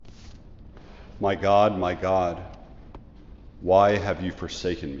my God, why have you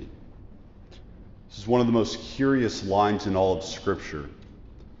forsaken me?" This is one of the most curious lines in all of Scripture,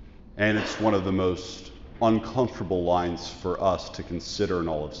 and it's one of the most uncomfortable lines for us to consider in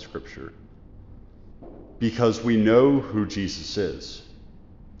all of Scripture, because we know who Jesus is.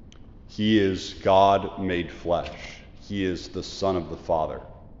 He is God made flesh. He is the Son of the Father.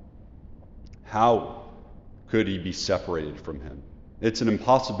 How could he be separated from him? It's an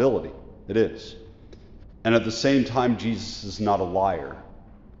impossibility. It is. And at the same time, Jesus is not a liar.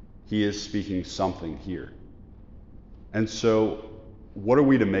 He is speaking something here. And so, what are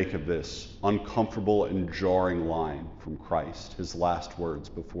we to make of this uncomfortable and jarring line from Christ, his last words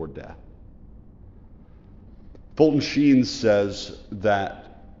before death? Fulton Sheen says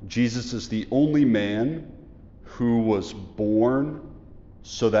that Jesus is the only man who was born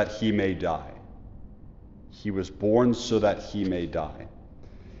so that he may die. He was born so that he may die.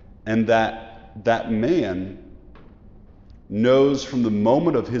 And that man knows from the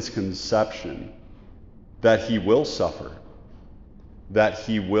moment of his conception that he will suffer, that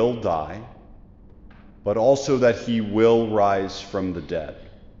he will die, but also that he will rise from the dead.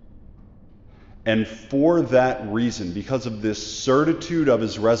 And for that reason, because of this certitude of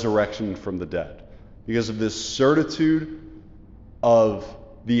his resurrection from the dead, because of this certitude of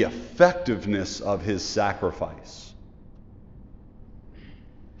the effectiveness of his sacrifice,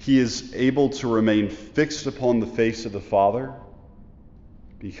 he is able to remain fixed upon the face of the Father,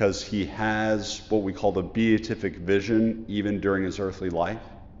 because he has what we call the beatific vision even during his earthly life,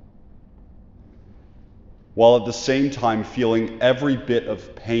 while at the same time feeling every bit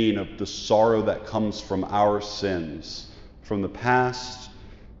of pain of the sorrow that comes from our sins, from the past,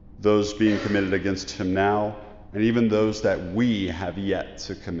 those being committed against him now, and even those that we have yet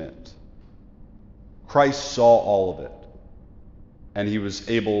to commit. Christ saw all of it, and he was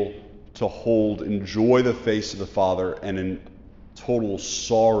able to enjoy the face of the Father, and in total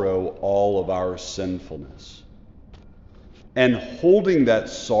sorrow all of our sinfulness. And holding that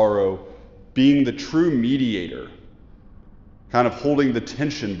sorrow, being the true mediator, kind of holding the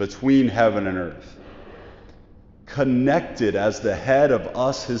tension between heaven and earth, connected as the head of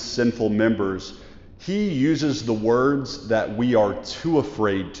us, his sinful members, he uses the words that we are too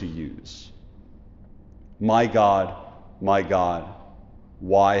afraid to use. My God,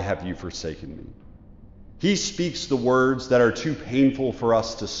 why have you forsaken me? He speaks the words that are too painful for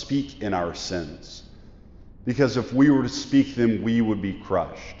us to speak in our sins, because if we were to speak them, we would be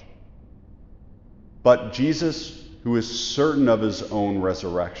crushed. But Jesus, who is certain of his own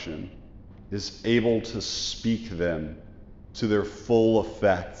resurrection, is able to speak them to their full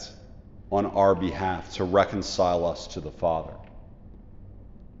effect on our behalf to reconcile us to the Father.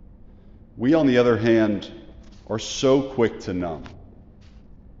 We, on the other hand, are so quick to numb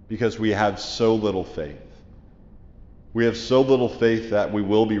because we have so little faith. We have so little faith that we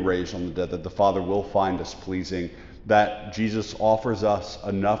will be raised from the dead, that the Father will find us pleasing, that Jesus offers us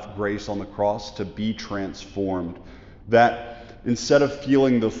enough grace on the cross to be transformed, that instead of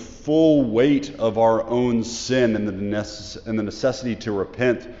feeling the full weight of our own sin and the necessity to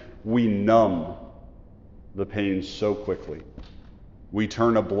repent, we numb the pain so quickly. We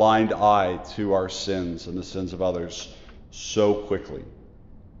turn a blind eye to our sins and the sins of others so quickly.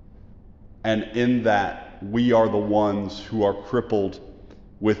 And in that, we are the ones who are crippled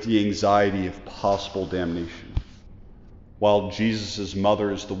with the anxiety of possible damnation, while Jesus'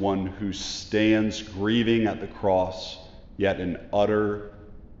 mother is the one who stands grieving at the cross, yet in utter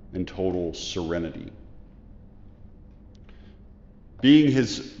and total serenity. Being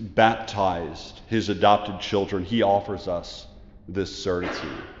his baptized, his adopted children, he offers us this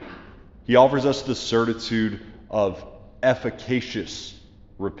certitude. He offers us the certitude of efficacious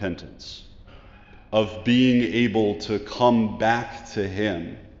repentance, of being able to come back to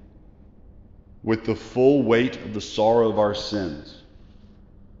him with the full weight of the sorrow of our sins,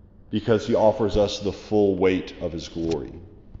 because he offers us the full weight of his glory.